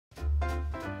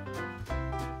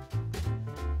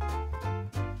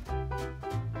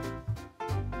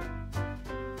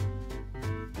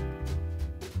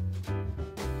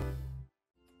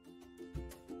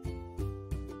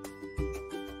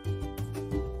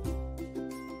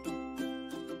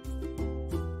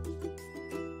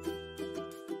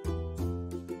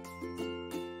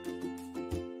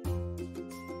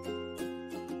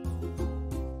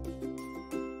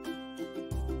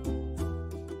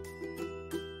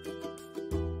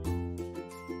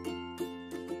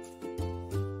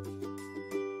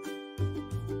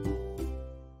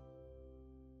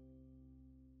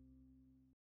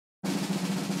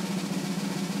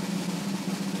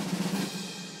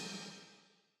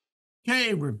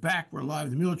Hey, we're back. We're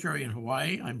live. The military in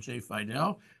Hawaii. I'm Jay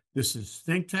Fidell. This is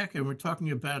ThinkTech, and we're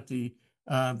talking about the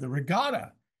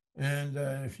regatta. And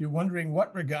if you're wondering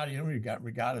what regatta, we got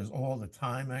regattas all the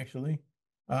time, actually.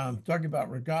 Talking about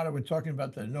regatta, we're talking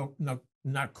about the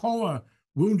Na Koa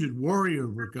Wounded Warrior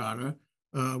Regatta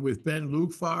with Ben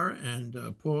Lukefahr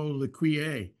and Paul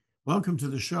Lequier. Welcome to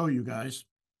the show, you guys.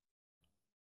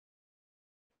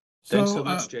 Thanks so So,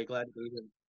 much, Jay. Glad to be here.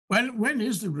 when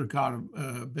is the regatta,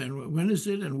 Ben? When is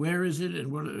it, and where is it,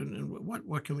 and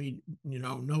what can we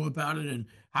know about it, and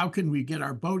how can we get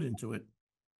our boat into it?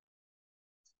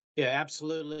 Yeah,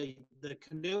 absolutely. The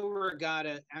Canoe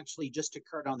Regatta actually just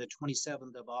occurred on the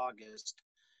 27th of August,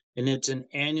 and it's an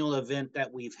annual event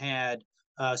that we've had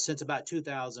since about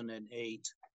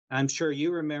 2008. I'm sure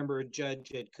you remember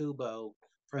Judge Ed Kubo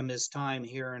from his time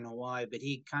here in Hawaii, but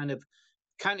he kind of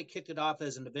kicked it off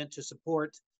as an event to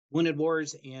support wounded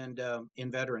warriors and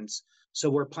veterans. So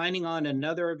we're planning on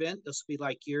another event. This will be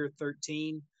like year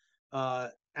 13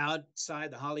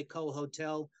 outside the Haleakala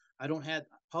Hotel. I don't have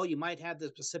Paul. You might have the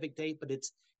specific date, but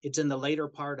it's in the later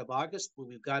part of August.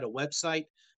 We've got a website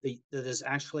that is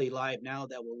actually live now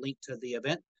that will link to the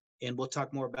event, and we'll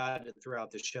talk more about it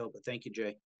throughout the show. But thank you,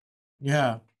 Jay.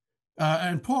 Yeah,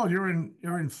 and Paul, you're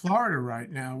in Florida right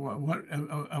now. What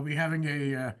are we having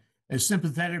a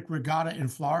sympathetic regatta in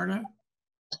Florida?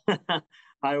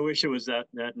 I wish it was that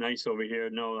nice over here.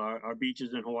 No, our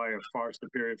beaches in Hawaii are far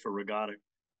superior for regatta,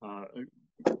 uh,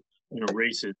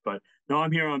 races. But no,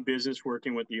 I'm here on business,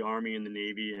 working with the Army and the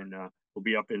Navy, and we'll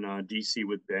be up in DC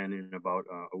with Ben in about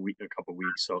a couple of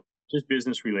weeks. So just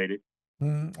business related.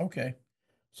 Okay.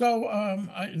 So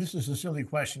this is a silly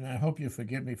question. I hope you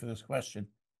forgive me for this question.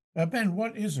 Ben,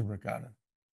 what is a regatta?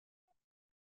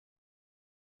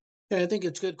 Yeah, I think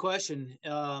it's a good question.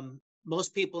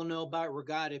 Most people know about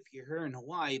regatta if you're here in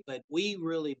Hawaii, but we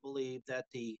really believe that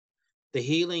the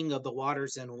healing of the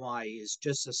waters in Hawaii is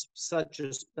just such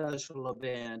a special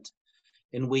event.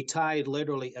 And we tied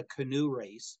literally a canoe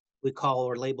race, we call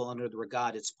or label under the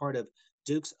regatta. It's part of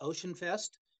Duke's Ocean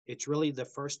Fest. It's really the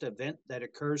first event that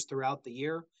occurs throughout the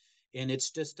year. And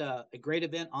it's just a great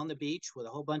event on the beach with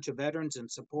a whole bunch of veterans and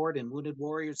support and wounded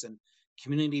warriors and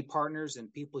community partners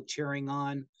and people cheering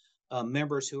on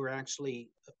members who are actually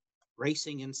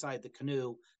racing inside the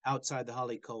canoe outside the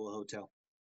Haleakala Hotel.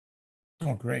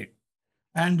 Oh, great.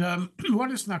 And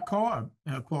what is NAKOA,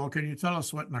 Paul? Can you tell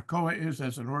us what NAKOA is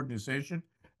as an organization,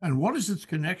 and what is its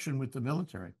connection with the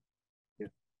military? Yeah.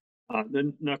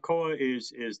 The NAKOA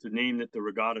is the name that the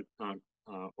regatta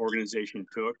organization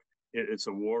took. It's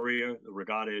a warrior. The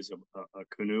regatta is a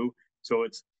canoe. So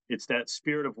it's that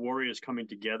spirit of warriors coming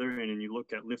together, and then you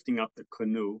look at lifting up the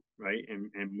canoe, right,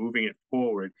 and moving it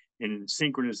forward in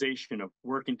synchronization of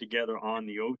working together on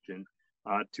the ocean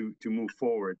to move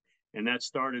forward. And that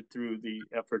started through the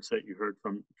efforts that you heard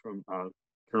from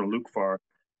Colonel Lukefahr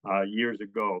years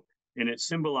ago. And it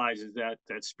symbolizes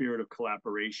that spirit of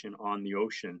collaboration on the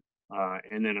ocean.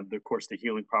 And then, of course, the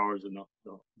healing powers in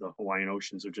the Hawaiian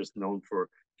oceans are just known for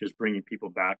just bringing people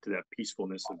back to that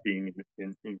peacefulness of being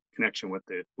in connection with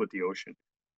the ocean.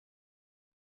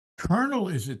 Colonel,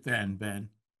 is it then, Ben?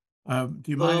 Do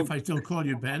you mind Well, if I still call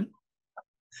you Ben?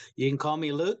 you can call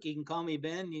me Luke, you can call me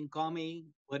Ben, you can call me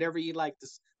whatever you like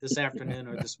this afternoon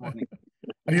or this morning.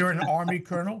 You're an Army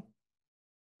colonel?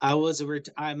 I'm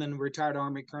a retired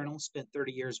Army colonel, spent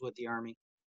 30 years with the Army.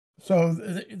 So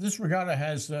this regatta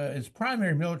has its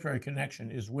primary military connection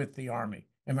is with the Army.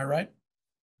 Am I right?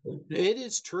 It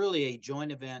is truly a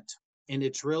joint event, and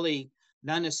it's really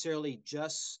not necessarily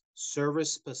just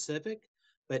service specific,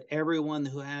 but everyone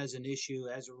who has an issue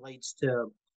as it relates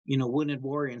to, wounded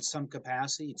warrior in some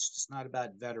capacity. It's just not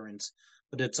about veterans,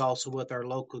 but it's also with our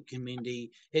local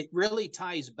community. It really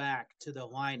ties back to the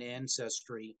Hawaiian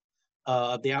ancestry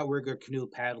of the Outrigger Canoe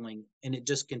Paddling, and it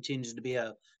just continues to be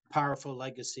a powerful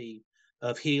legacy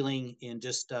of healing and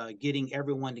just getting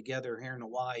everyone together here in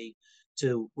Hawaii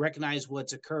to recognize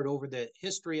what's occurred over the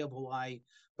history of Hawaii,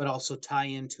 but also tie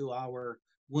into our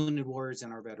wounded warriors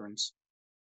and our veterans.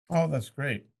 Oh, that's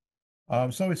great.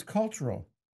 So it's cultural,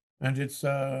 and it's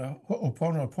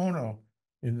ho'oponopono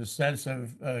in the sense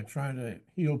of trying to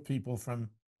heal people from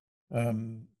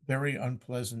very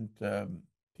unpleasant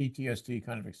PTSD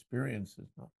kind of experiences.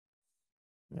 Huh?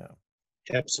 Yeah.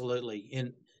 Absolutely.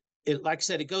 And like I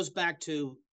said, it goes back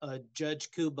to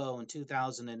Judge Kubo in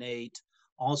 2008,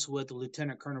 also with the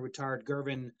Lieutenant Colonel retired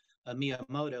Gervin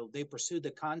Miyamoto. They pursued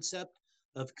the concept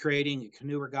of creating a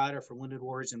canoe regatta for wounded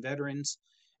warriors and veterans.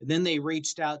 And then they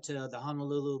reached out to the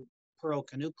Honolulu Pearl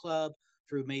Canoe Club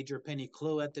through Major Penny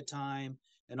Clue at the time.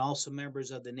 and also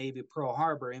members of the Navy Pearl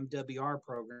Harbor MWR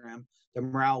program, the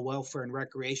Morale, Welfare, and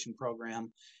Recreation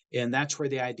program. And that's where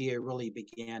the idea really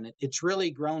began. It's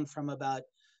really grown from about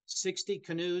 60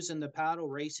 canoes in the paddle,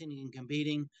 racing and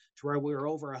competing, to where we were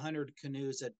over 100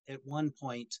 canoes at one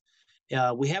point.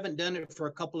 We haven't done it for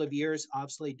a couple of years,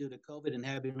 obviously due to COVID and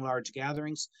having large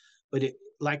gatherings. But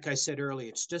like I said earlier,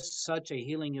 it's just such a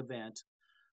healing event.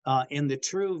 And the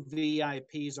true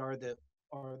VIPs are the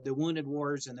wounded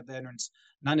warriors and the veterans,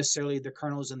 not necessarily the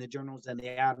colonels and the generals and the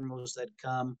admirals that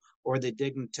come, or the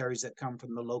dignitaries that come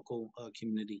from the local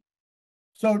community.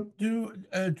 So do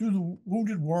the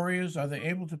wounded warriors, are they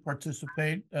able to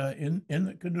participate in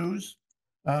the canoes?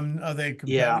 Are they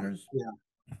competitors? Yeah.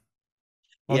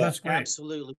 Oh, Yeah, that's great.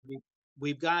 absolutely.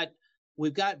 We've got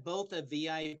both a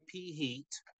VIP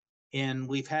heat, and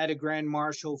we've had a grand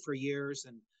marshal for years,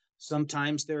 and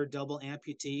sometimes they're double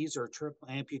amputees or triple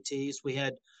amputees. We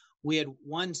had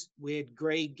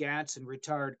Gray Gatson,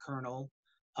 retired colonel,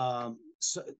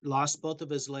 lost both of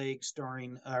his legs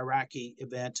during Iraqi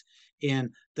event.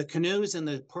 And the canoes and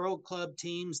the Pearl Club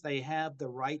teams, they have the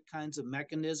right kinds of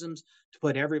mechanisms to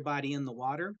put everybody in the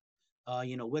water,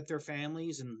 with their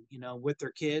families and, with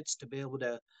their kids, to be able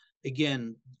to,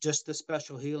 again, just the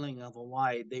special healing of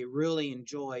Hawaii. They really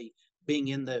enjoy being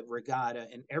in the regatta,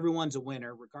 and everyone's a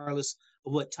winner, regardless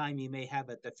of what time you may have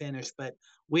at the finish. But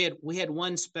we had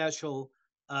one special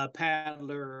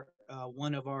paddler,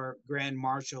 one of our grand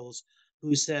marshals,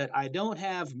 who said, "I don't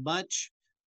have much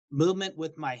movement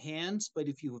with my hands, but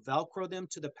if you Velcro them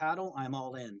to the paddle, I'm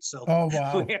all in." So Oh,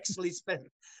 wow. we actually spent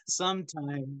some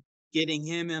time getting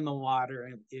him in the water,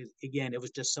 and it was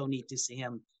just so neat to see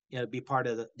him, be part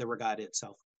of the regatta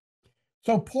itself.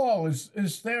 So, Paul,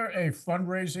 is there a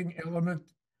fundraising element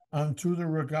to the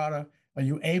regatta? Are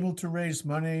you able to raise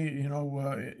money,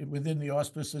 within the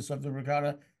auspices of the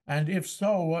regatta? And if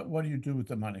so, what do you do with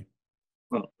the money?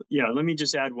 Well, yeah, let me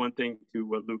just add one thing to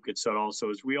what Luke had said also,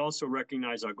 is we also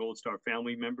recognize our Gold Star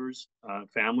family members,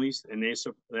 families, and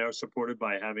they are supported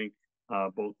by having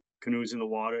both canoes in the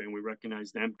water, and we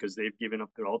recognize them because they've given up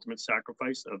their ultimate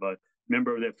sacrifice of a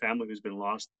member of their family who's been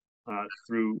lost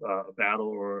through a battle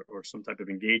or some type of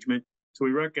engagement. So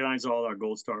we recognize all our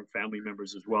Gold Star family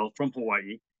members as well from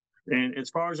Hawaii. And as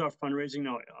far as our fundraising,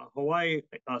 now, Hawaii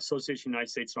Association United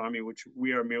States Army, which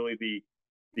we are merely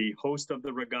the host of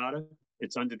the regatta,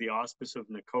 it's under the auspice of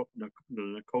the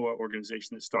Na Koa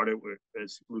organization that started with,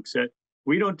 as Luke said.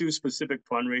 We don't do specific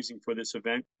fundraising for this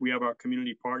event. We have our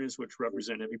community partners, which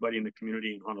represent everybody in the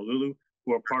community in Honolulu,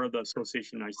 who are part of the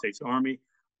Association United States Army,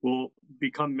 will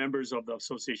become members of the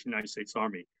Association United States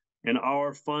Army. And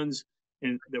our funds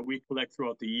that we collect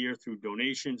throughout the year through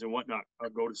donations and whatnot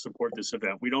go to support this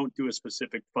event. We don't do a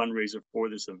specific fundraiser for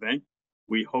this event.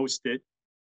 We host it.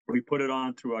 We put it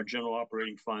on through our general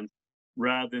operating fund,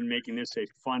 rather than making this a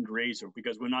fundraiser,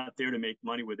 because we're not there to make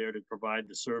money. We're there to provide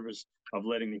the service of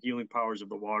letting the healing powers of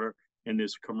the water and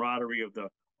this camaraderie of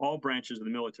all branches of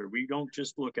the military. We don't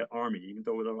just look at Army, even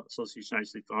though we're the Association United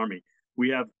States Army. We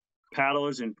have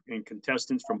paddlers and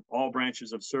contestants from all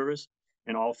branches of service,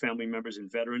 and all family members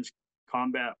and veterans,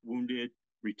 combat, wounded,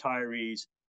 retirees,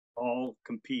 all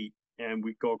compete, and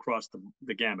we go across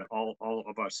the gamut, all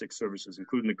of our 6 services,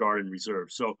 including the Guard and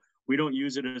Reserve. So we don't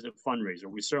use it as a fundraiser.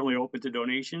 We're certainly open to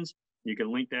donations. You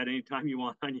can link that anytime you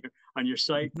want on your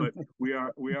site, but we are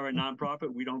a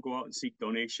nonprofit. We don't go out and seek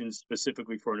donations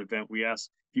specifically for an event. We ask,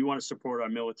 if you want to support our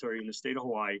military in the state of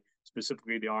Hawaii,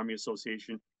 specifically the Army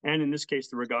Association, and in this case,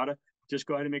 the regatta, just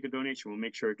go ahead and make a donation. We'll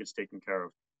make sure it gets taken care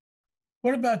of.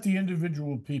 What about the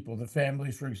individual people, the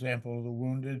families, for example, the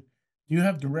wounded? Do you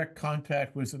have direct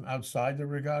contact with them outside the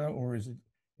regatta, or is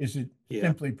it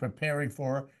simply preparing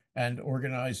for and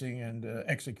organizing and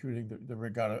executing the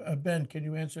regatta? Ben, can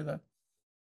you answer that?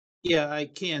 Yeah, I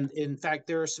can. In fact,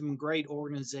 there are some great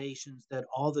organizations that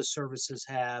all the services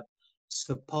have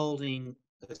supporting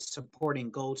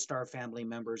Gold Star family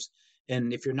members.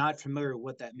 And if you're not familiar with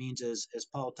what that means, is, as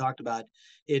Paul talked about,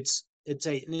 it's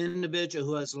an individual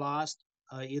who has lost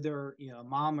either a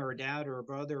mom or a dad or a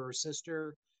brother or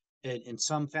sister in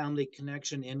some family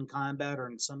connection in combat or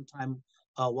in some time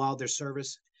while their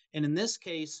service. And in this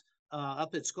case,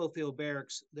 up at Schofield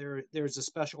Barracks, there's a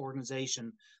special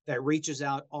organization that reaches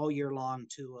out all year long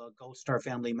to Gold Star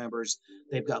family members.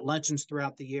 They've got luncheons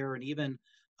throughout the year, and even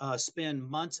spend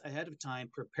months ahead of time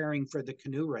preparing for the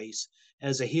canoe race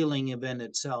as a healing event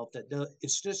itself.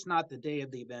 It's just not the day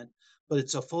of the event, but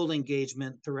it's a full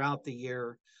engagement throughout the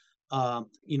year.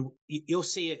 You'll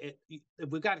see it.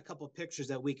 We've got a couple of pictures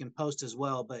that we can post as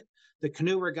well, but the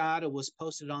canoe regatta was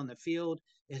posted on the field.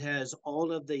 It has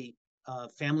all of the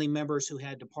family members who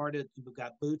had departed, who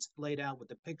got boots laid out with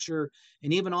the picture,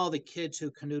 and even all the kids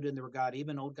who canoed in the regatta,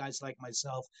 even old guys like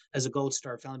myself as a Gold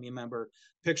Star family member.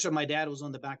 Picture of my dad was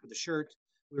on the back of the shirt.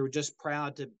 We were just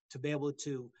proud to be able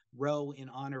to row in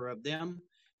honor of them.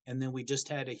 And then we just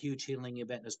had a huge healing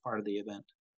event as part of the event.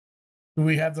 Do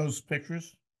we have those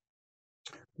pictures?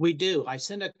 We do. I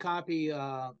sent a copy.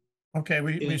 Okay,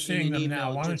 we're in seeing an them now.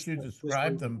 email Why don't just you with-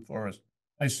 describe them for us?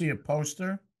 I see a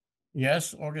poster.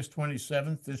 Yes, August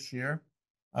 27th this year.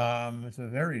 It's a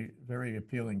very, very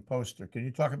appealing poster. Can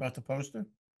you talk about the poster?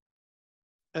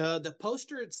 The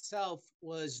poster itself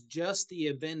was just the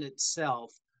event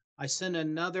itself. I sent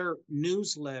another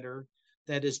newsletter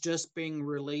that is just being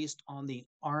released on the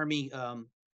Army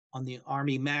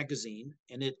magazine,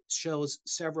 and it shows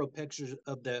several pictures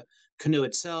of the canoe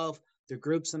itself, the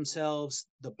groups themselves,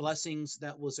 the blessings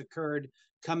that was occurred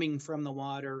coming from the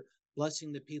water,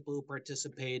 blessing the people who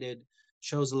participated,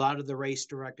 shows a lot of the race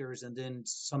directors, and then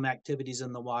some activities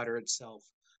in the water itself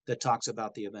that talks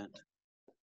about the event.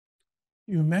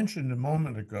 You mentioned a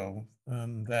moment ago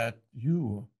that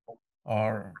you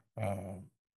are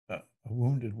a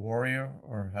wounded warrior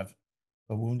or have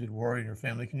a wounded warrior in your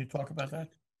family. Can you talk about that?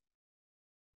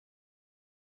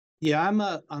 Yeah, I'm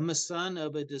a son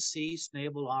of a deceased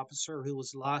naval officer who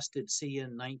was lost at sea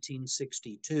in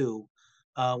 1962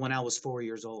 when I was 4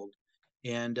 years old,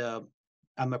 and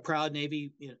I'm a proud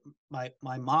Navy.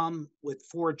 My mom, with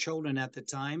 4 children at the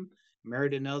time,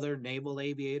 married another naval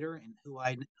aviator, and who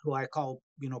I call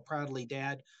proudly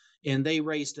Dad, and they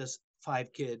raised us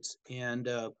 5 kids. And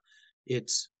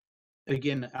it's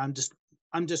again, I'm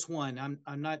just one.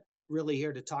 I'm not really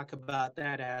here to talk about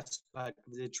that aspect.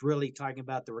 It's really talking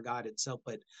about the regatta itself,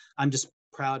 but I'm just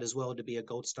proud as well to be a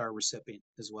Gold Star recipient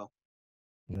as well.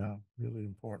 Yeah, really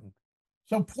important.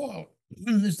 So, Paul,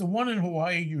 is the one in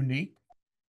Hawaii unique?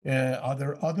 Are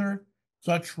there other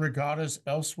such regattas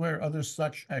elsewhere, other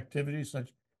such activities,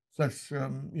 such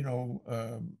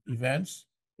events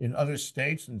in other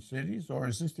states and cities, or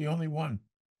is this the only one?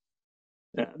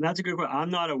 That's a good question. I'm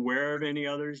not aware of any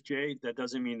others, Jay. That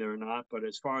doesn't mean they're not. But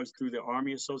as far as through the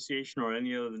Army Association or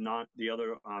any of the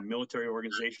other military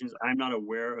organizations, I'm not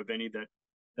aware of any that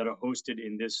are hosted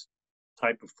in this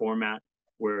type of format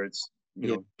where it's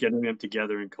getting them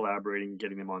together and collaborating,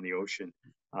 getting them on the ocean.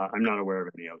 I'm not aware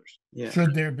of any others. Yeah.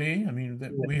 Should there be? I mean,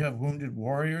 we have wounded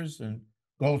warriors and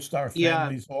Gold Star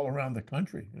families all around the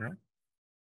country.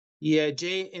 Yeah,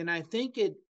 Jay, and I think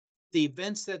the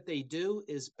events that they do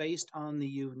is based on the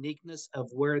uniqueness of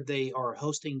where they are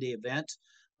hosting the event.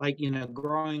 Like,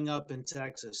 growing up in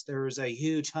Texas, there is a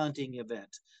huge hunting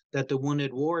event that the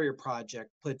Wounded Warrior Project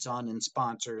puts on and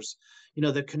sponsors.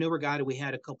 The canoe regatta we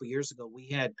had a couple years ago, we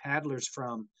had paddlers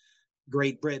from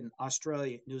Great Britain,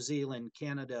 Australia, New Zealand,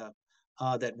 Canada,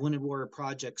 that Wounded Warrior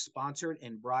Project sponsored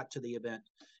and brought to the event.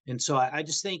 And so I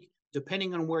just think,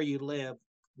 depending on where you live,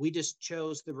 we just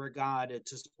chose the regatta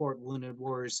to support wounded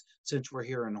warriors since we're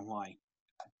here in Hawaii.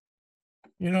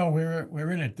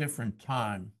 We're in a different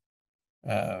time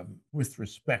with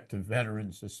respect to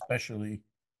veterans, especially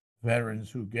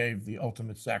veterans who gave the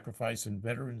ultimate sacrifice and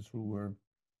veterans who were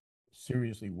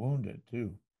seriously wounded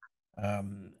too.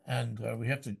 And we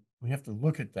have to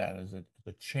look at that as a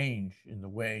change in the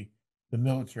way the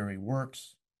military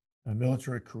works,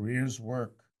 military careers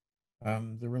work,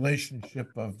 the relationship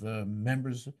of the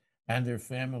members and their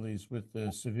families with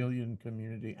the civilian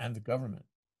community and the government.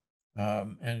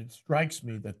 And it strikes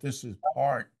me that this is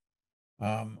part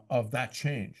of that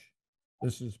change.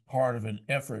 This is part of an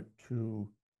effort to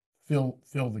fill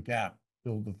the gap,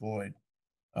 fill the void.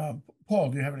 Paul,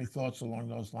 do you have any thoughts along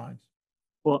those lines?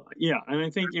 Well, yeah, and I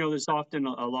think there's often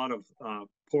a lot of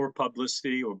poor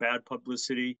publicity or bad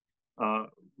publicity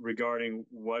regarding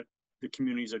what the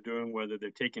communities are doing, whether they're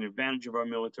taking advantage of our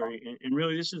military, and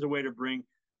really this is a way to bring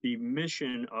the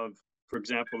mission of, for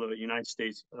example, the United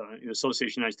States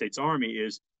Association of United States Army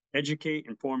is educate,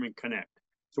 inform, and connect.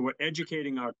 So we're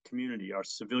educating our community, our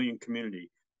civilian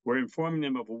community. We're informing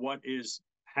them of what is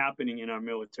happening in our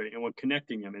military, and we're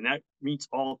connecting them, and that meets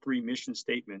all 3 mission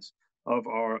statements of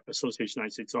our Association of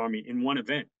United States Army in one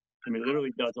event. I mean, it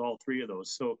literally does all 3 of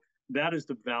those. So that is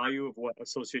the value of what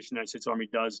Association of United States Army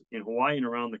does in Hawaii and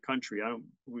around the country.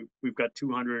 We've got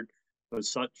 200 of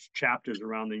such chapters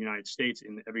around the United States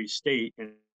in every state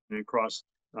and across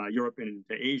Europe and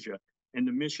into Asia. And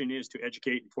the mission is to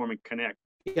educate, inform, and connect.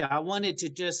 Yeah, I wanted to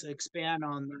just expand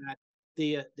on that.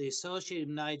 The Associated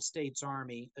United States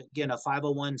Army, again, a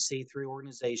 501c3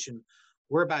 organization,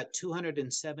 we're about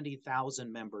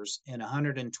 270,000 members in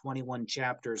 121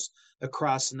 chapters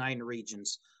across 9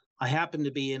 regions. I happen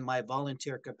to be in my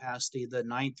volunteer capacity, the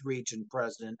 9th region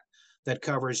president that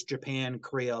covers Japan,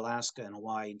 Korea, Alaska, and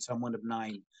Hawaii. And so I'm one of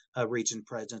 9 region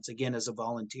presidents, again, as a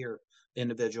volunteer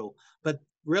individual. But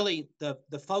really the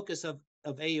focus of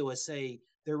AUSA,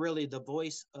 they're really the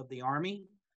voice of the Army,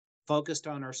 focused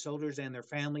on our soldiers and their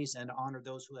families and honor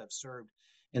those who have served.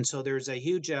 And so there's a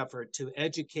huge effort to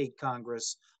educate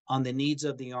Congress on the needs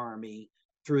of the Army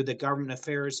through the government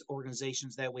affairs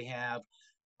organizations that we have,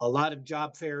 a lot of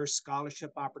job fairs,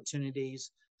 scholarship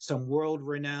opportunities, some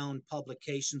world-renowned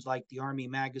publications like the Army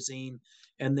Magazine,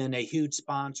 and then a huge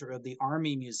sponsor of the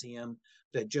Army Museum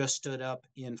that just stood up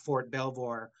in Fort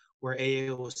Belvoir, where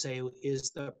AOSA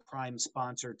is the prime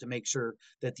sponsor to make sure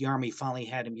that the Army finally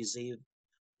had a museum,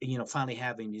 finally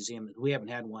have a museum. We haven't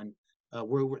had one.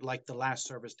 We're like the last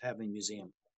service to have a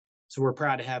museum. So we're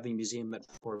proud to have a museum at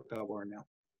Fort Belvoir now.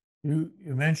 You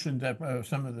mentioned that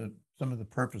some of the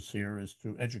purpose here is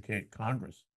to educate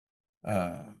Congress,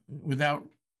 without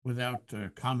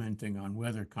commenting on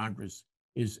whether Congress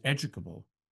is educable.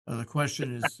 The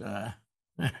question is,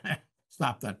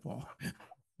 stop that, Paul.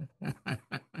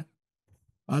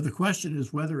 The question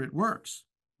is whether it works,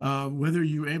 whether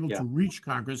you're able to reach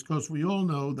Congress, because we all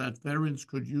know that veterans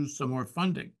could use some more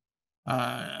funding.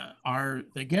 Are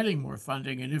they getting more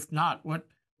funding? And if not, what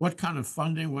kind of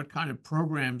funding, what kind of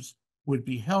programs would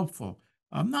be helpful?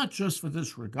 Not just for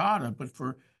this regatta, but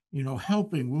for,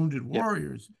 helping wounded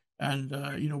warriors. And,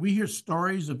 we hear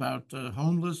stories about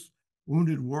homeless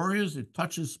wounded warriors. It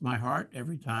touches my heart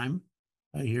every time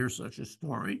I hear such a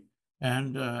story.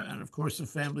 And of course, the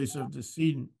families of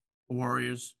decedent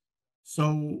warriors.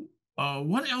 So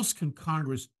what else can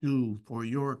Congress do for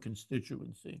your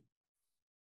constituency?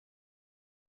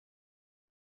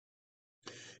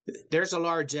 There's a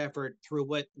large effort through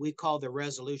what we call the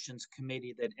Resolutions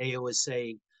Committee that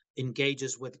AOSA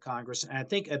engages with Congress. And I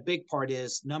think a big part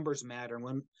is numbers matter.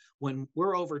 When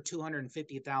we're over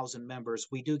 250,000 members,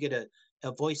 we do get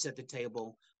a voice at the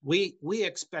table. We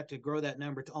expect to grow that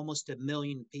number to almost 1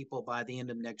 million people by the end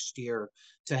of next year,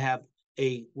 to have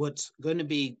what's going to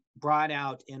be brought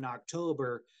out in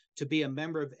October to be a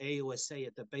member of AOSA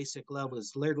at the basic level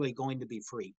is literally going to be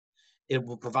free. It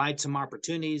will provide some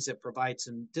opportunities, it provides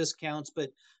some discounts,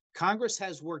 but Congress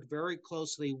has worked very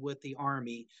closely with the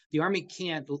Army. The Army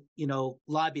can't,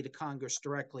 lobby to Congress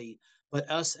directly, but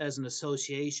us as an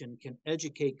association can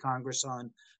educate Congress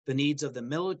on the needs of the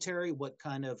military, what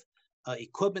kind of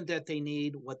equipment that they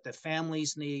need, what the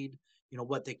families need,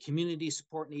 what the community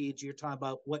support needs. You're talking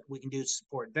about what we can do to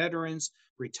support veterans,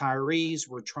 retirees.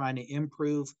 We're trying to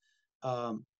improve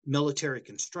military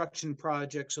construction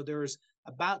projects. So there's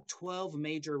about 12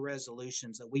 major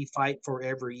resolutions that we fight for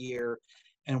every year.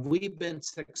 And we've been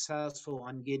successful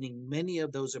on getting many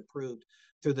of those approved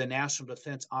through the National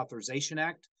Defense Authorization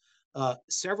Act.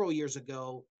 Several years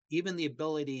ago, even the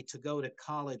ability to go to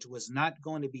college was not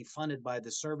going to be funded by the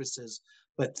services,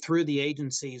 but through the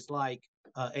agencies like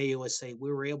AUSA,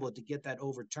 we were able to get that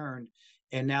overturned.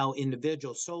 And now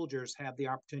individual soldiers have the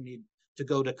opportunity to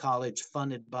go to college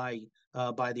funded by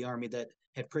the Army that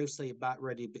had previously about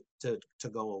ready to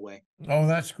go away. Oh,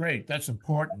 that's great. That's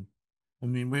important. I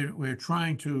mean, we're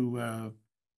trying to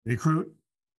recruit.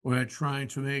 We're trying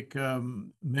to make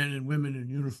men and women in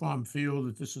uniform feel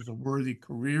that this is a worthy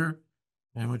career,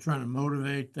 and we're trying to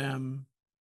motivate them,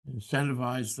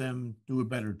 incentivize them, do a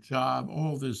better job.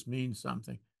 All this means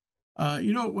something.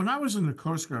 When I was in the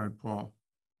Coast Guard, Paul,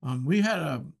 we had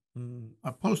a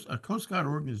Coast Guard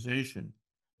organization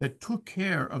that took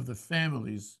care of the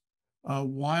families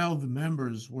while the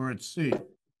members were at sea.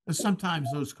 And sometimes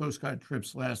those Coast Guard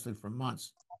trips lasted for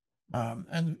months.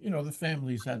 And the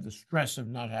families had the stress of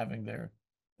not having their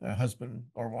husband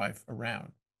or wife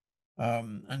around.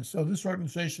 And so this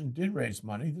organization did raise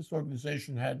money. This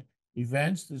organization had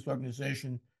events. This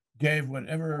organization gave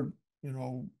whatever,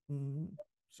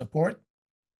 support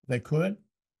they could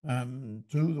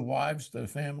to the wives, the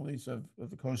families of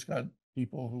the Coast Guard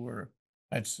people who were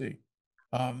at sea.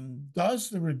 Does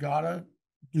the regatta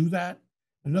do that?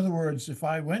 In other words, if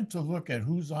I went to look at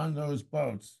who's on those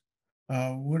boats,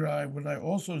 would I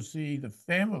also see the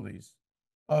families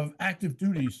of active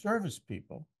duty service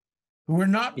people who were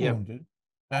not wounded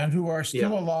and who are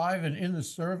still alive and in the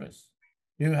service?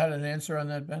 You had an answer on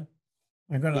that, Ben?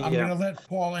 I'm gonna let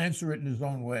Paul answer it in his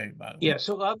own way, by the way. Yeah.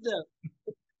 So of the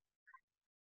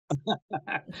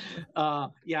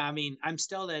I'm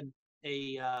still an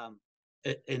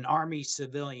Army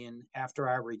civilian after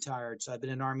I retired. So I've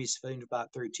been an Army civilian for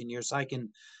about 13 years. So I can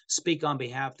speak on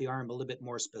behalf of the Army a little bit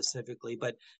more specifically.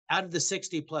 But out of the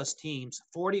 60 plus teams,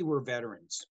 40 were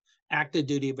veterans, active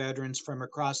duty veterans from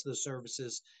across the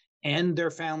services. and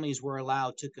their families were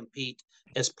allowed to compete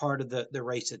as part of the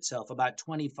race itself. About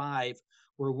 25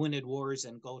 were wounded warriors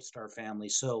and Gold Star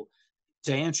families. So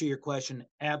to answer your question,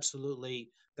 absolutely.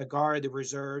 The Guard, the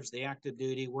reserves, the active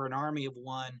duty, we're an army of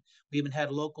one. We even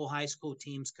had local high school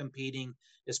teams competing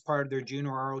as part of their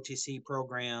junior ROTC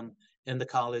program and the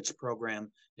college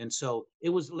program. And so it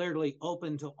was literally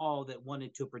open to all that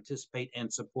wanted to participate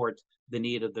and support the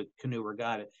need of the canoe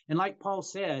regatta. And like Paul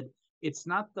said, it's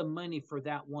not the money for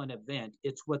that one event,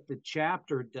 it's what the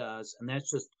chapter does. And that's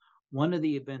just one of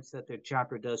the events that the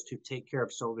chapter does to take care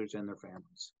of soldiers and their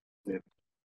families. Yeah.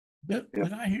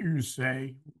 Did I hear you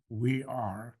say we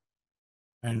are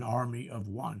an army of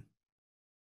one?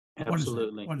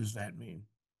 Absolutely. What does that mean?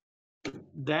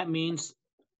 That means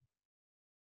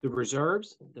the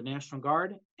reserves, the National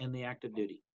Guard, and the active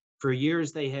duty. For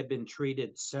years, they had been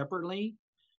treated separately,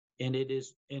 and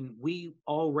we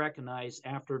all recognize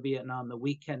after Vietnam that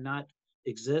we cannot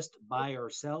exist by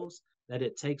ourselves, that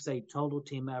it takes a total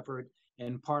team effort,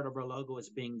 and part of our logo is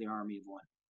being the Army of One.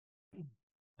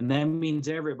 And that means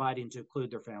everybody, to include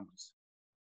their families.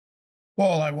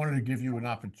 Paul, I wanted to give you an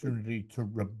opportunity to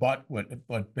rebut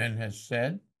what Ben has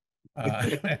said,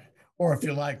 or if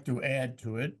you like to add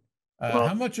to it.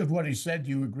 How much of what he said do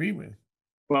you agree with?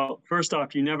 Well, first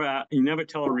off, you never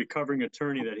tell a recovering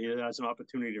attorney that he has an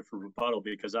opportunity for rebuttal,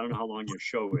 because I don't know how long your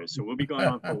show is. So we'll be going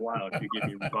on for a while if you give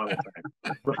me rebuttal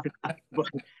time.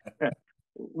 But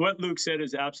what Luke said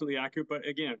is absolutely accurate. But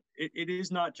again, it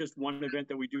is not just one event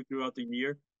that we do throughout the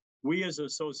year. We as an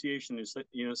association, as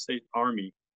United States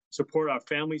Army, support our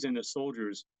families and the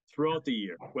soldiers throughout the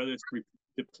year, whether it's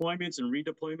deployments and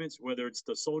redeployments, whether it's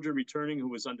the soldier returning who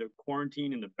was under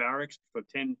quarantine in the barracks for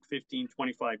 10, 15,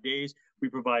 25 days. We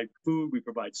provide food, we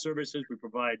provide services, we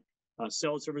provide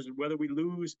cell services, whether we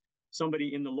lose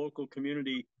somebody in the local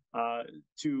community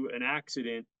to an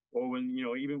accident, or when,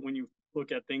 even when you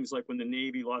look at things like when the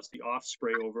Navy lost the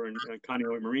Osprey over in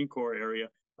Kaneohe Marine Corps area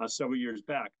several years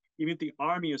back. Even the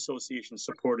Army Association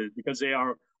supported, because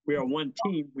we are one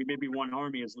team. We may be one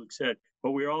army, as Luke said,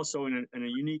 but we're also in a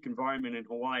unique environment in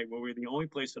Hawaii, where we're the only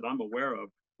place that I'm aware of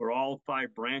where all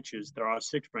 5 branches, there are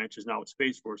 6 branches now at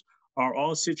Space Force, are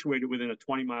all situated within a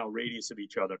 20-mile radius of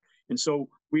each other. And so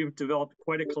we have developed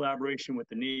quite a collaboration with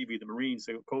the Navy, the Marines,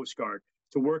 the Coast Guard,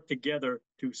 to work together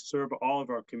to serve all of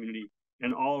our community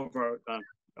and all of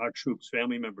our troops,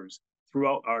 family members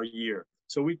throughout our year.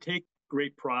 So we take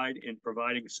great pride in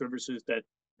providing services that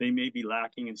they may be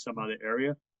lacking in some other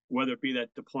area, whether it be that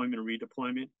deployment or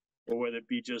redeployment, or whether it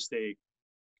be just a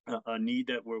need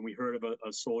that when we heard of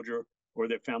a soldier or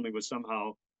their family was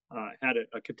somehow had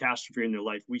a catastrophe in their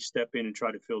life, we step in and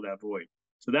try to fill that void.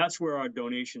 So that's where our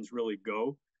donations really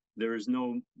go. There is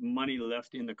no money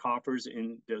left in the coffers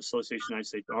in the Association of the United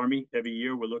States Army. Every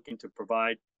year we're looking to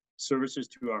provide services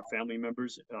to our family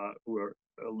members who are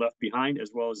left behind,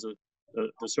 as well as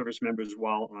the service members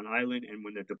while on island and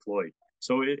when they're deployed.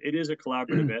 So it is a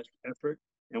collaborative effort,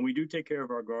 and we do take care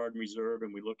of our Guard and Reserve,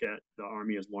 and we look at the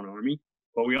Army as one Army,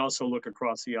 but we also look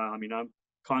across the aisle. I mean, I'm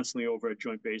constantly over at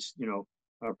Joint Base,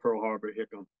 Pearl Harbor,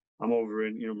 Hickam. I'm over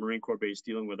in, Marine Corps base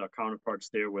dealing with our counterparts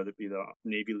there, whether it be the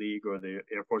Navy League or the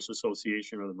Air Force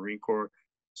Association or the Marine Corps.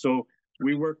 So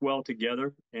we work well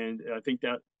together, and I think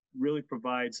that really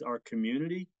provides our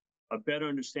community a better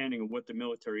understanding of what the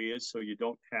military is, so you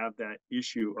don't have that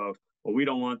issue of, well, we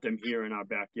don't want them here in our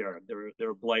backyard. They're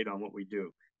a blight on what we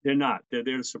do. They're not. They're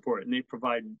there to support, and they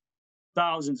provide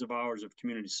thousands of hours of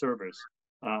community service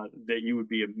that you would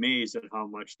be amazed at how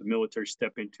much the military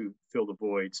step in to fill the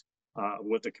voids,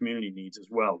 what the community needs as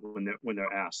well when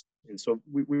they're asked. And so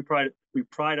we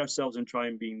pride ourselves in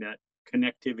trying being that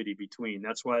connectivity between.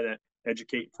 That's why that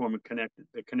educate, inform, and connect.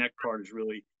 The connect part is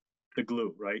really the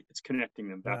glue, right? It's connecting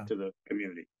them back to the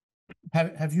community.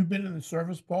 Have you been in the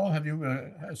service, Paul? Have you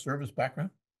a service background?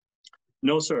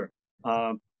 No, sir.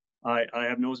 I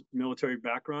have no military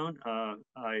background.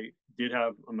 I did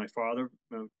have my father,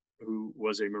 who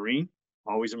was a Marine,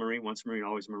 always a Marine, once a Marine,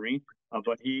 always a Marine.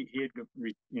 But he had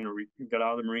got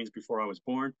out of the Marines before I was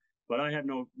born. But I had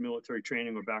no military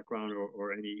training or background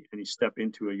or any step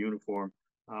into a uniform.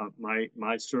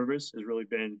 My service has really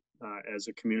been as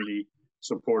a community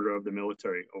supporter of the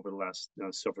military over the last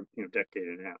several decade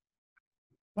and a half.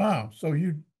 Wow! So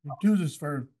you do this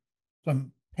for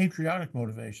some patriotic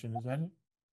motivation, is that it?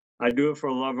 I do it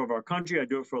for love of our country. I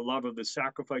do it for love of the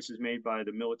sacrifices made by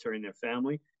the military and their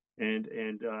family, and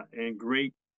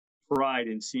great pride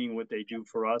in seeing what they do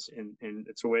for us, and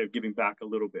it's a way of giving back a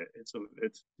little bit.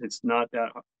 It's not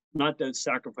that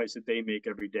sacrifice that they make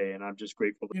every day, and I'm just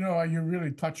grateful. You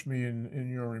really touched me in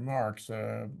your remarks.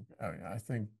 I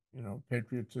think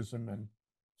patriotism and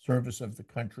service of the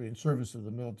country and service of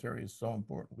the military is so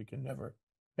important. We can never,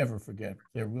 ever forget.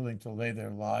 They're willing to lay their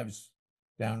lives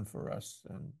down for us,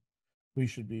 and we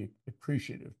should be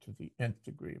appreciative to the nth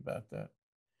degree about that.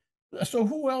 So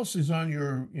who else is on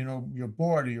your, your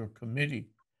board or your committee?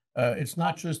 It's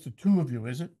not just the two of you,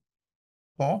 is it,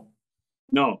 Paul?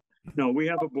 No, we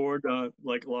have a board,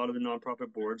 like a lot of the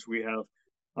nonprofit boards. We have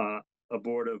a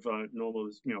board of normal,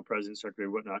 president, secretary,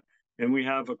 whatnot. And we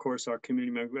have, of course, our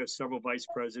community members. We have several vice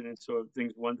presidents, so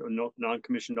things, one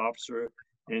non-commissioned officer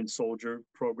and soldier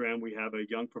program. We have a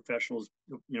young professionals,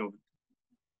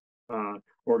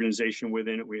 organization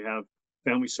within it. We have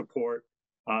family support.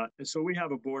 And so we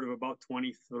have a board of about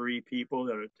 23 people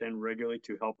that attend regularly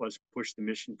to help us push the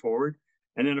mission forward.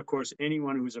 And then, of course,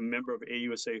 anyone who's a member of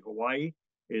AUSA Hawaii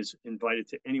is invited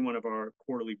to any one of our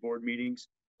quarterly board meetings,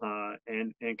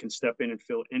 and can step in and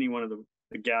fill any one of the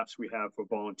gaps we have for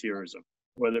volunteerism,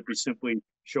 whether it be simply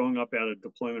showing up at a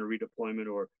deployment or redeployment,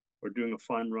 or doing a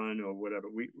fun run or whatever.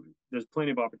 There's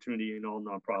plenty of opportunity in all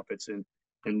nonprofits, and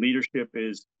leadership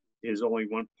is only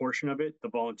one portion of it. The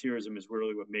volunteerism is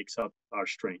really what makes up our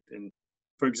strength. And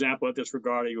for example, at this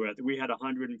regatta we had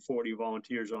 140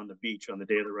 volunteers on the beach on the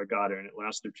day of the regatta, and it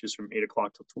lasted just from 8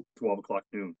 o'clock to 12 o'clock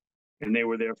noon. And they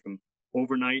were there from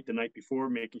overnight, the night before,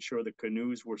 making sure the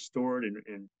canoes were stored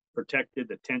and protected,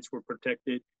 the tents were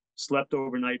protected, slept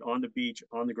overnight on the beach,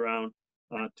 on the ground,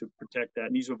 to protect that.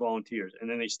 And these were volunteers. And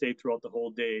then they stayed throughout the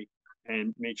whole day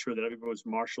and made sure that everybody was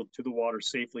marshaled to the water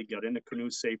safely, got in the canoe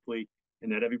safely,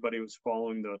 and that everybody was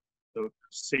following the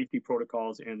safety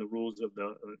protocols and the rules of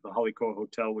the Halekoa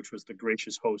Hotel, which was the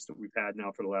gracious host that we've had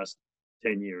now for the last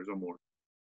 10 years or more.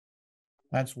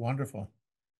 That's wonderful.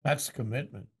 That's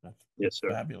commitment. Yes, sir.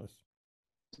 Fabulous.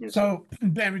 Yes, so,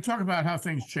 Ben, we talk about how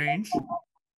things change,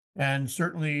 and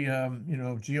certainly,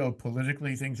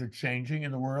 geopolitically, things are changing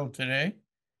in the world today.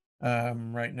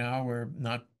 Right now, we're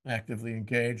not actively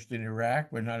engaged in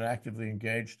Iraq. We're not actively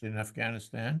engaged in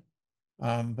Afghanistan.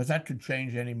 But that could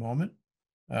change any moment.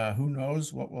 Who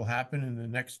knows what will happen in the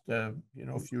next,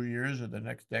 few years or the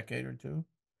next decade or two.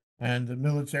 And the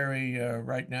military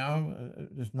right now,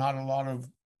 there's not a lot of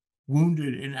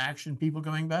wounded in action people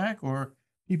going back, or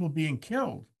people being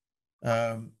killed,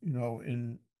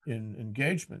 in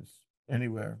engagements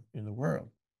anywhere in the world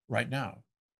right now.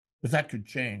 But that could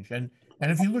change. And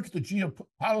if you look at the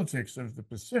geopolitics of the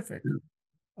Pacific,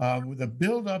 with the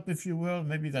buildup, if you will,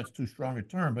 maybe that's too strong a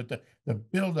term, but the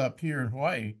buildup here in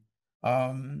Hawaii,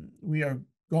 we are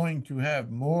going to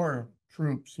have more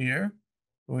troops here.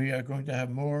 We are going to have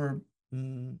more,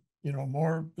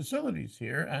 more facilities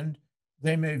here, and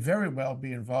they may very well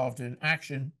be involved in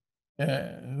action.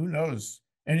 Who knows?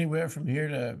 Anywhere from here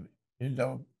to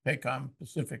Indo-Pacom,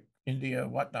 Pacific, India,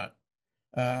 whatnot.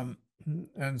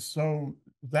 And so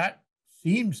that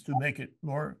seems to make it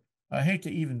more, I hate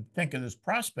to even think of this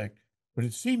prospect, but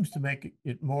it seems to make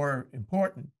it more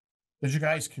important that you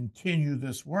guys continue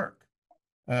this work.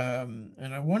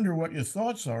 And I wonder what your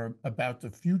thoughts are about the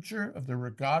future of the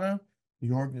regatta,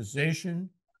 the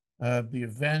organization, the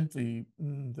event, the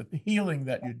healing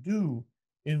that you do,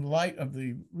 in light of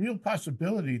the real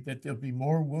possibility that there'll be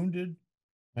more wounded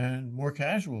and more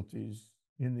casualties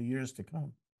in the years to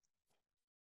come.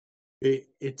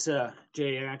 It's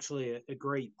Jay, actually a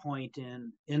great point.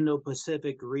 In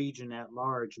Indo-Pacific region at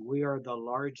large, we are the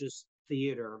largest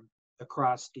theater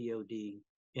across DoD.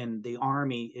 In the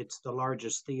Army, it's the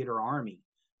largest theater army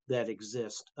that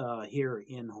exists here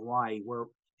in Hawaii, where,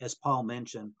 as Paul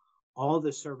mentioned, all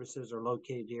the services are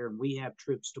located here, and we have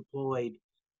troops deployed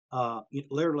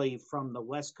literally from the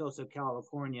west coast of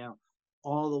California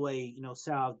all the way,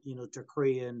 south, to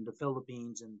Korea and the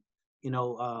Philippines, and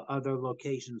other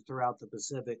locations throughout the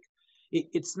Pacific.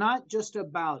 It's not just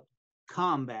about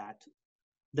combat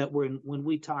that when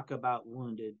we talk about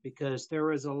wounded, because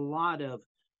there is a lot of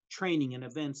training and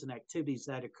events and activities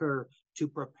that occur to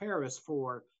prepare us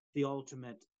for the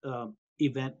ultimate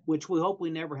event, which we hope we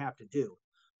never have to do.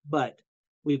 But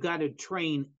we've got to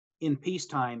train in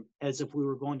peacetime as if we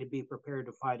were going to be prepared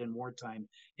to fight in wartime.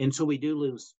 And so we do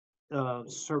lose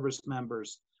service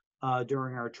members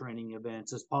during our training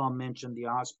events. As Paul mentioned, the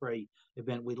Osprey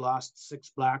event, we lost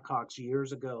 6 Blackhawks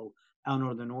years ago out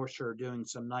on the North Shore doing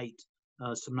some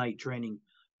night training.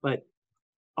 But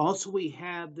also we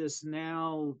have this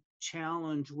now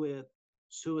challenge with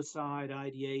suicide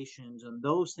ideations, and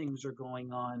those things are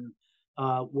going on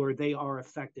where they are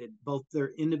affected, both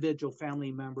their individual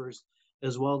family members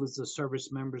as well as the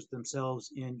service members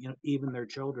themselves, and even their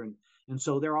children. And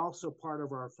so they're also part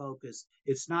of our focus.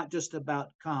 It's not just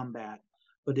about combat,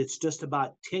 but it's just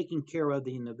about taking care of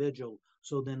the individual.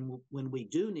 So then when we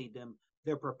do need them,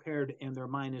 they're prepared and their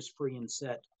mind is free and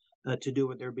set to do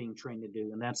what they're being trained to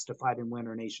do, and that's to fight and win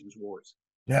our nation's wars.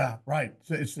 Yeah, right.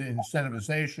 So it's the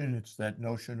incentivization. It's that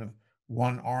notion of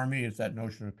one army. It's that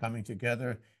notion of coming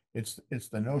together. It's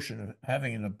the notion of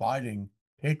having an abiding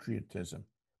patriotism.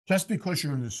 Just because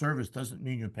you're in the service doesn't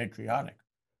mean you're patriotic.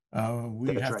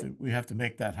 That's right. We have to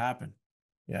make that happen.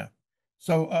 Yeah.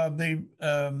 So the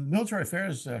Military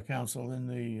Affairs Council in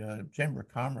the Chamber of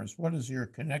Commerce. What is your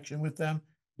connection with them?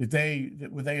 Were they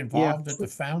Yeah, involved at the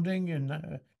founding in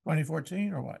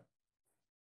 2014 or what?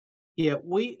 yeah,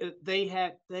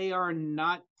 they are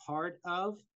not part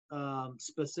of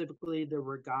specifically the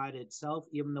regatta itself,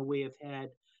 even though we have had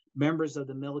members of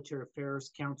the Military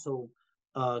Affairs Council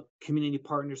community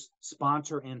partners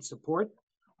sponsor and support.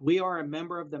 We are a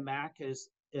member of the MAC as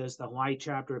the Hawaii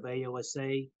chapter of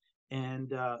AUSA,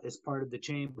 and as part of the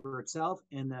chamber itself,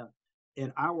 and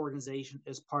our organization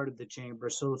as part of the chamber.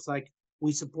 So it's like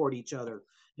we support each other,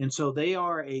 and so they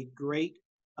are a great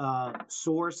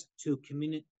source to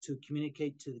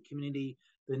communicate to the community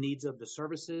the needs of the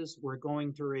services. We're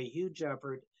going through a huge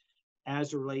effort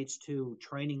as it relates to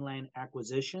training land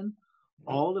acquisition.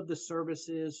 All of the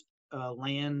services,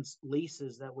 lands,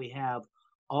 leases that we have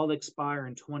all expire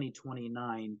in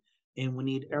 2029. And we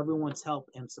need everyone's help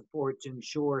and support to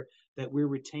ensure that we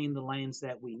retain the lands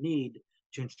that we need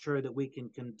to ensure that we can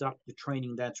conduct the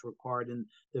training that's required. And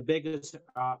the biggest,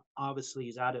 obviously,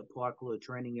 is out at Puakula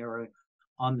training area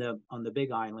on the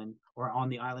Big Island, or on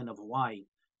the island of Hawaii.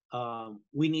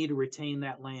 We need to retain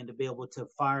that land to be able to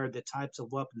fire the types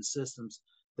of weapon systems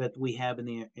that we have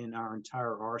in our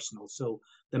entire arsenal. So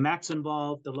the MAC's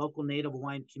involved, the local Native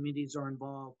Hawaiian communities are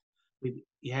involved.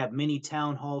 You have many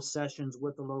town hall sessions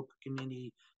with the local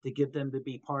community to get them to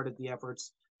be part of the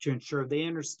efforts to ensure they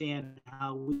understand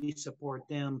how we support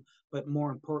them, but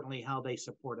more importantly, how they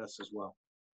support us as well.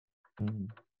 Mm-hmm.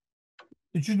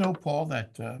 Did you know, Paul,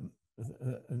 that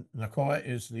Na Koa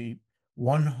is the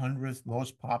 100th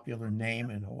most popular name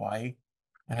in Hawaii,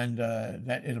 and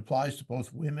that it applies to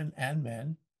both women and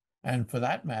men? And for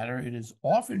that matter, it is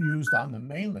often used on the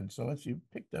mainland. So you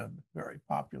picked a very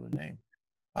popular name.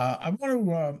 I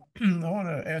want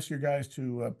to ask you guys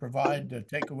to provide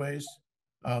takeaways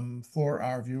for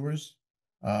our viewers.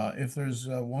 If there's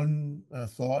one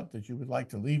thought that you would like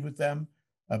to leave with them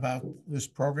about this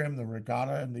program, the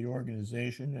regatta, and the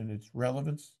organization and its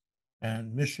relevance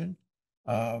and mission,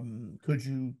 could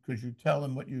you tell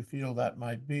them what you feel that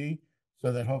might be,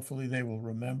 so that hopefully they will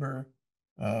remember,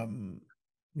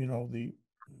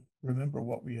 remember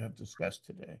what we have discussed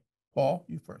today. Paul,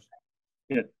 you first.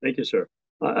 Yeah, thank you, sir.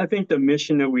 I think the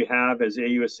mission that we have as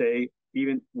AUSA,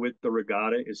 even with the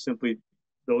regatta, is simply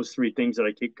those three things that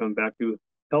I keep coming back to: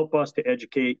 help us to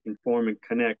educate, inform, and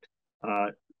connect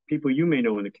people you may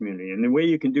know in the community. And the way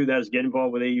you can do that is get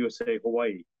involved with AUSA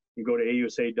Hawaii. You go to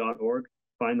ausa.org,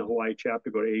 find the Hawaii chapter,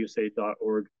 go to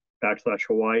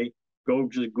ausa.org/Hawaii. Go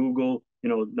just Google,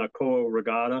 Na Koa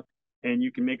Regatta, and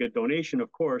you can make a donation,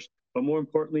 of course. But more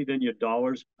importantly than your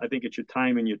dollars, I think it's your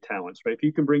time and your talents, right? If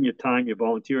you can bring your time, your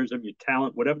volunteerism, your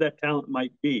talent, whatever that talent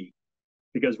might be,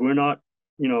 because we're not,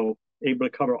 able to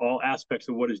cover all aspects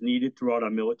of what is needed throughout our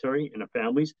military and our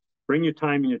families. Bring your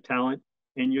time and your talent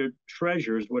and your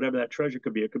treasures, whatever that treasure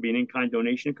could be. It could be an in-kind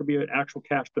donation. It could be an actual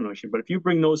cash donation. But if you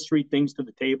bring those three things to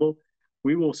the table,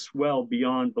 we will swell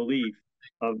beyond belief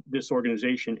of this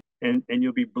organization. And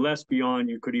you'll be blessed beyond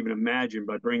you could even imagine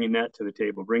by bringing that to the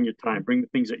table. Bring your time, bring the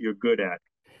things that you're good at.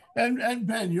 And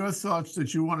Ben, your thoughts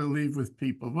that you want to leave with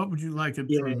people. What would you like them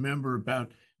to remember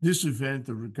about this event,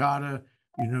 the regatta,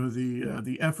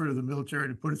 the effort of the military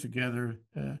to put it together,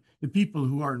 the people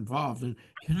who are involved? And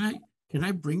can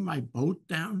I bring my boat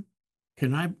down?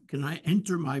 Can I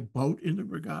enter my boat in the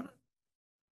regatta?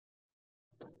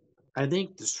 I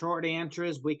think the short answer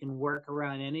is we can work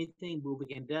around anything, but we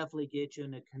can definitely get you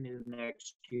in a canoe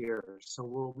next year. So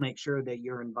we'll make sure that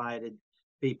you're invited,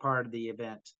 be part of the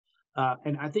event.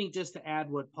 And I think, just to add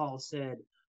what Paul said,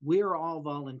 we're all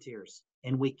volunteers,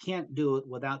 and we can't do it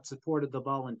without support of the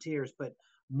volunteers. But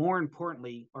more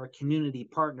importantly, our community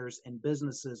partners and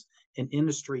businesses and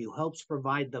industry who helps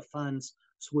provide the funds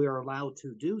so we are allowed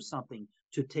to do something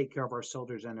to take care of our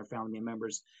soldiers and their family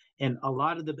members. And a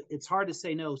lot of it's hard to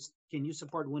say no. Can you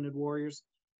support Wounded Warriors?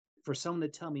 For someone to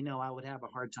tell me no, I would have a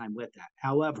hard time with that.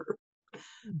 However,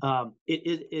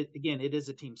 it is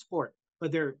a team sport.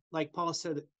 But like Paul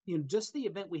said, just the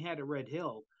event we had at Red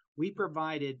Hill, we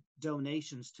provided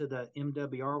donations to the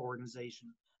MWR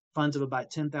organization, funds of about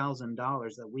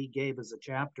 $10,000 that we gave as a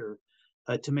chapter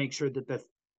to make sure that the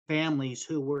families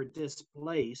who were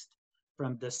displaced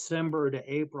from December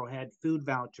to April had food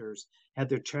vouchers, had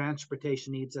their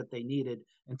transportation needs that they needed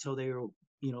until they were,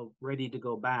 ready to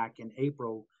go back in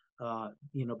April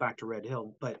back to Red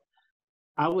Hill. But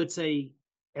I would say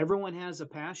everyone has a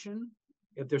passion.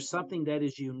 If there's something that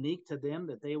is unique to them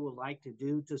that they would like to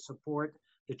do to support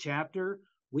the chapter,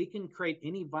 we can create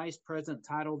any vice president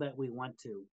title that we want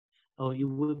to.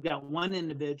 We've got one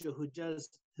individual who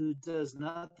does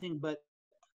nothing but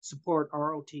support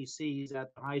ROTCs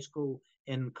at the high school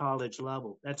and college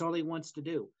level. That's all he wants to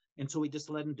do. And so we just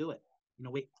let him do it.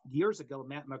 Years ago,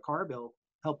 Matt McCarville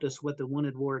helped us with the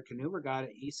Wounded Warrior Canoe Regatta.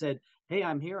 He said, "Hey,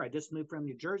 I'm here. I just moved from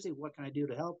New Jersey. What can I do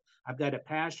to help? I've got a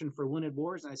passion for Wounded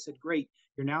Warriors." And I said, "Great.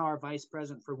 You're now our vice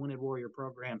president for Wounded Warrior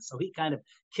program." So he kind of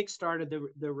kickstarted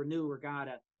the Renew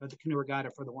Regatta, or the Canoe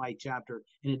Regatta for the Hawaii chapter.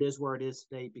 And it is where it is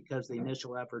today because of the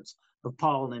initial efforts of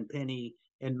Paul and Penny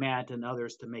and Matt and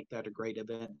others to make that a great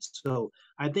event. So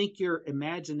I think your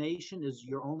imagination is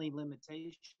your only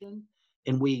limitation.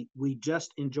 And we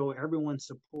just enjoy everyone's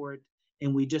support.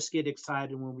 And we just get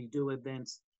excited when we do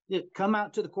events. Come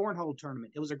out to the cornhole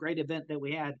tournament. It was a great event that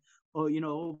we had,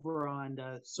 over on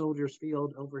Soldiers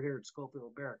Field over here at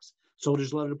Schofield Barracks.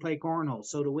 Soldiers love to play cornhole.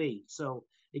 So do we. So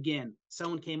again,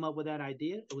 someone came up with that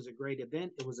idea. It was a great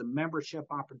event. It was a membership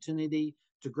opportunity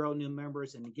to grow new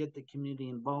members and to get the community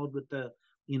involved with the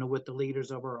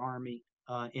leaders of our Army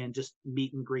and just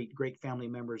meet and greet great family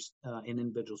members and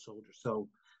individual soldiers. So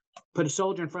put a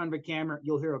soldier in front of a camera,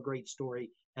 you'll hear a great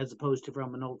story, as opposed to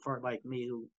from an old fart like me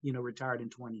who, retired in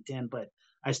 2010. But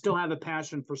I still have a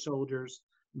passion for soldiers.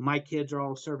 My kids are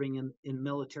all serving in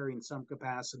military in some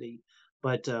capacity,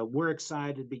 but we're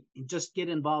excited to just get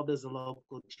involved as a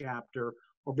local chapter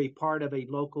or be part of a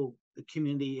local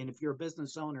community. And if you're a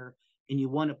business owner and you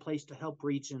want a place to help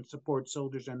reach and support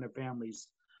soldiers and their families,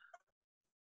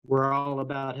 we're all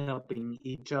about helping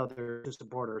each other to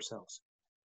support ourselves.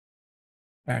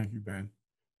 Thank you, Ben.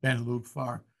 Ben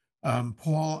Lukefahr.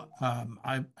 Paul,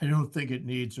 I don't think it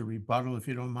needs a rebuttal, if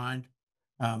you don't mind,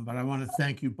 but I want to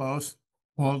thank you both,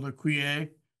 Paul Lequier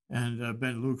and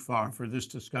Ben Lukefahr, for this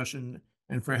discussion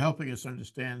and for helping us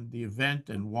understand the event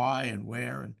and why and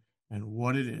where and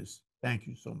what it is. Thank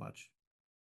you so much.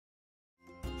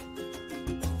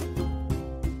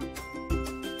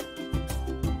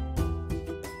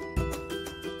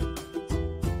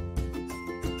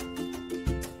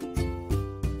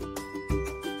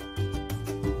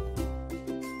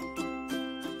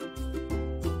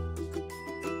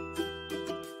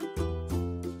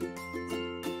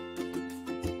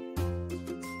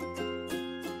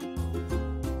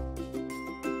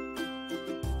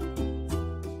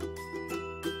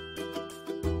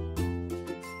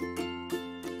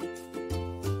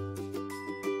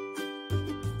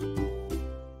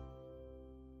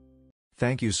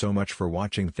 Thank you so much for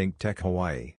watching ThinkTech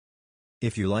Hawaii.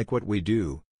 If you like what we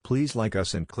do, please like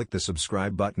us and click the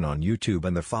subscribe button on YouTube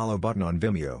and the follow button on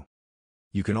Vimeo.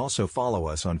 You can also follow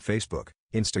us on Facebook,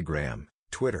 Instagram,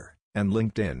 Twitter, and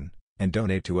LinkedIn, and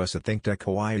donate to us at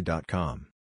thinktechhawaii.com.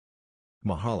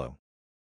 Mahalo.